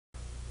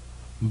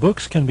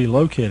Books can be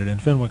located in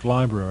Fenwick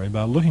Library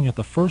by looking at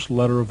the first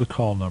letter of the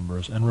call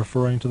numbers and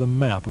referring to the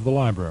map of the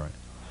library.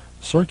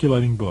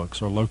 Circulating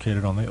books are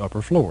located on the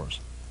upper floors.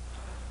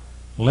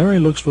 Larry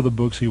looks for the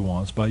books he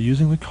wants by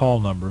using the call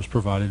numbers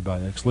provided by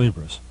Ex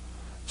Libris.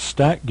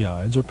 Stack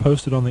guides are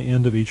posted on the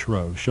end of each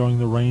row, showing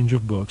the range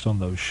of books on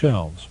those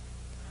shelves.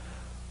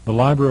 The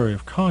Library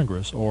of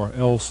Congress, or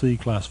LC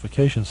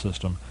classification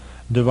system,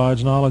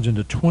 divides knowledge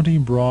into 20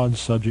 broad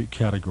subject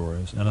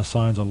categories and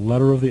assigns a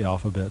letter of the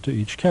alphabet to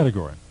each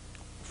category.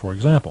 For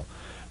example,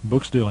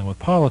 books dealing with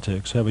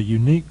politics have a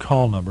unique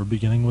call number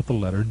beginning with the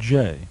letter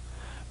J.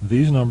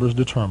 These numbers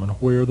determine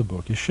where the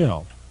book is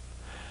shelved.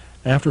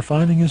 After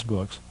finding his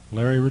books,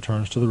 Larry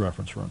returns to the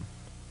reference room.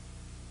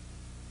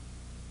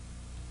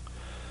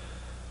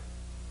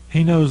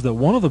 He knows that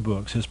one of the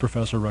books his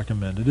professor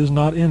recommended is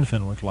not in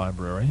Fenwick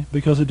Library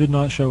because it did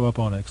not show up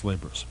on Ex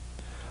Libris.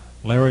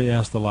 Larry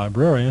asks the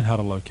librarian how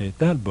to locate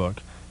that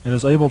book and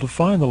is able to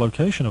find the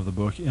location of the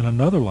book in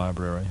another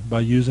library by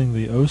using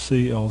the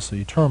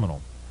OCLC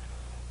terminal.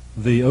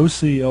 The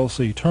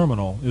OCLC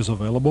terminal is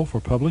available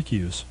for public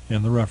use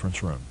in the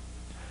reference room.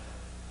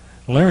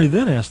 Larry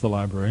then asks the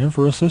librarian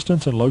for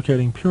assistance in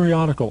locating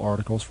periodical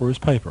articles for his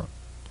paper.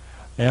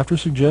 After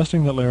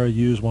suggesting that Larry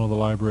use one of the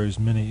library's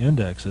many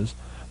indexes,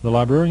 the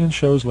librarian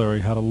shows Larry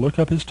how to look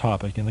up his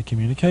topic in the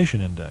communication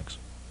index.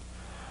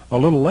 A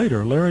little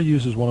later, Larry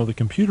uses one of the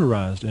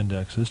computerized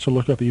indexes to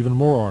look up even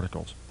more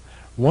articles.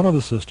 One of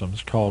the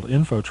systems, called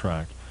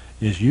InfoTrack,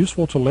 is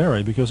useful to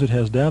Larry because it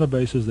has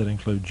databases that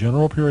include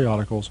general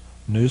periodicals,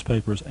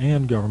 newspapers,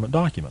 and government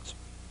documents.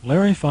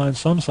 Larry finds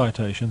some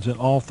citations in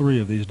all three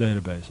of these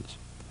databases.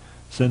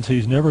 Since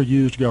he's never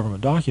used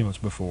government documents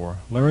before,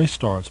 Larry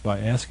starts by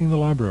asking the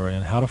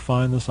librarian how to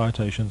find the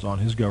citations on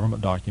his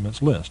government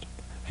documents list.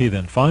 He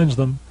then finds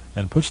them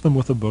and puts them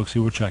with the books he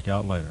will check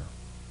out later.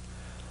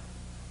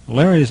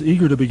 Larry is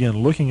eager to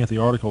begin looking at the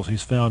articles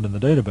he's found in the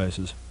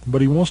databases,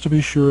 but he wants to be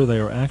sure they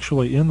are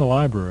actually in the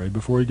library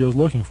before he goes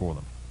looking for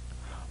them.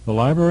 The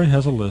library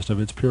has a list of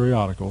its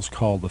periodicals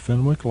called the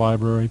Fenwick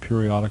Library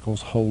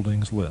Periodicals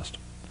Holdings List.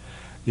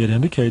 It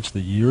indicates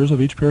the years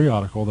of each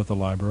periodical that the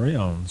library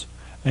owns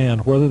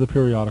and whether the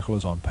periodical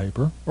is on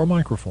paper or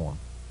microform.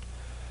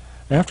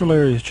 After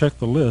Larry has checked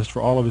the list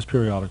for all of his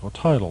periodical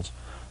titles,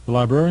 the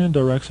librarian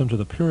directs him to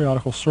the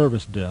periodical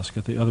service desk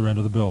at the other end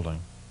of the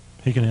building.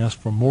 He can ask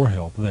for more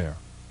help there.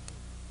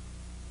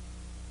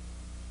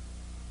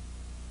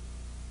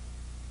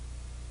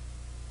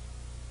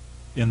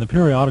 In the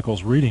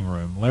periodicals reading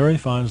room, Larry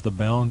finds the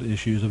bound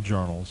issues of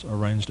journals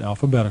arranged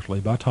alphabetically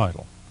by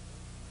title.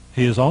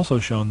 He is also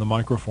shown the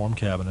microform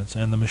cabinets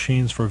and the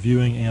machines for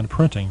viewing and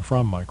printing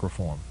from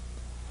microform.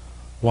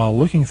 While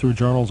looking through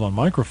journals on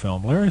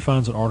microfilm, Larry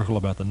finds an article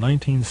about the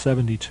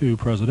 1972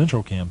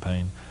 presidential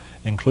campaign,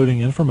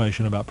 including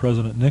information about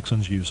President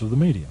Nixon's use of the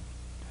media.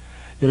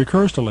 It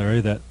occurs to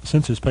Larry that,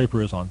 since his paper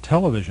is on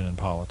television and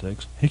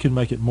politics, he could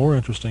make it more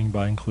interesting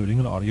by including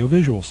an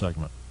audiovisual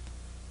segment.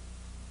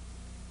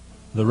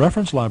 The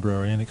reference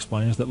librarian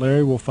explains that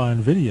Larry will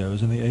find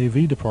videos in the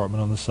AV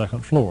department on the second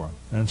floor,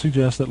 and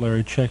suggests that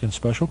Larry check in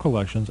special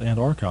collections and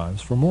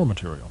archives for more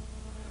material.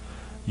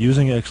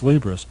 Using Ex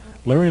Libris,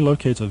 Larry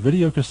locates a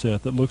video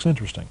cassette that looks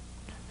interesting: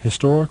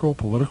 Historical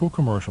Political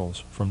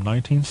Commercials from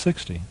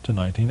 1960 to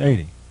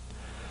 1980.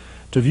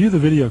 To view the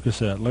video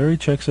cassette, Larry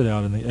checks it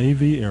out in the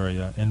AV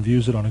area and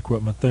views it on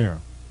equipment there.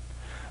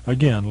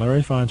 Again,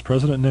 Larry finds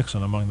President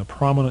Nixon among the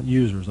prominent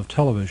users of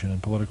television in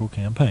political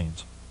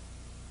campaigns.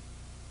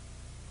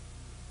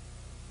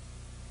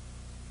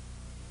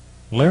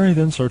 Larry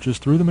then searches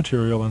through the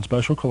material in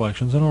special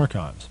collections and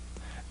archives.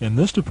 In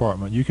this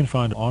department, you can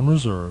find on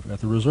reserve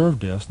at the reserve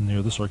desk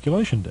near the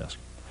circulation desk.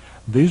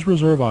 These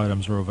reserve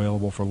items are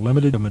available for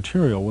limited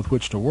material with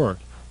which to work.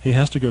 He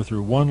has to go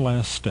through one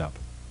last step: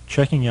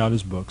 checking out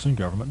his books and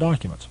government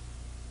documents.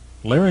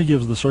 Larry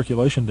gives the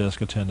circulation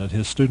desk attendant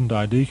his student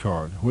ID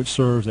card, which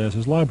serves as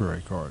his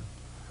library card.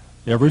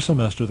 Every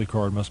semester the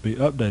card must be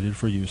updated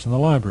for use in the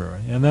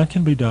library, and that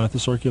can be done at the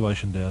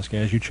circulation desk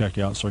as you check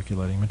out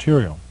circulating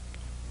material.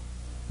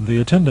 The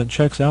attendant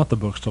checks out the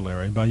books to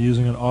Larry by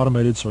using an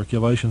automated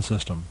circulation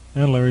system,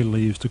 and Larry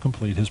leaves to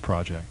complete his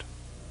project.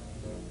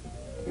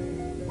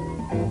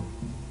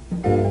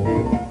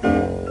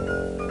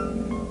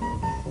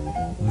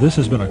 This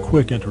has been a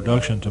quick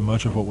introduction to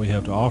much of what we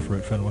have to offer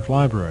at Fenwick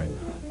Library,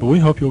 but we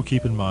hope you'll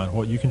keep in mind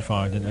what you can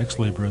find in Ex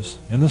Libris,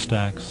 in the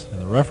stacks, in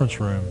the reference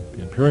room,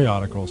 in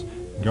periodicals,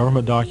 in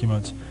government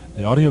documents,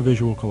 the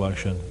audiovisual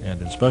collection,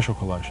 and in special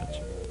collections.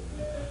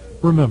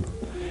 Remember,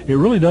 it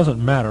really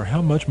doesn't matter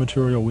how much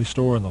material we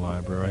store in the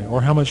library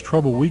or how much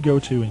trouble we go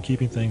to in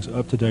keeping things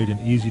up to date and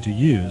easy to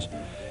use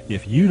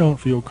if you don't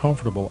feel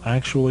comfortable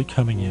actually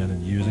coming in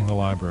and using the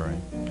library.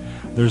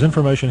 There's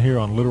information here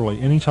on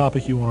literally any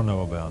topic you want to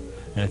know about,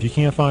 and if you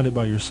can't find it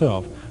by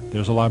yourself,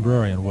 there's a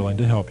librarian willing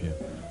to help you.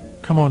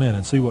 Come on in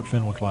and see what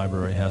Fenwick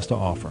Library has to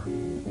offer.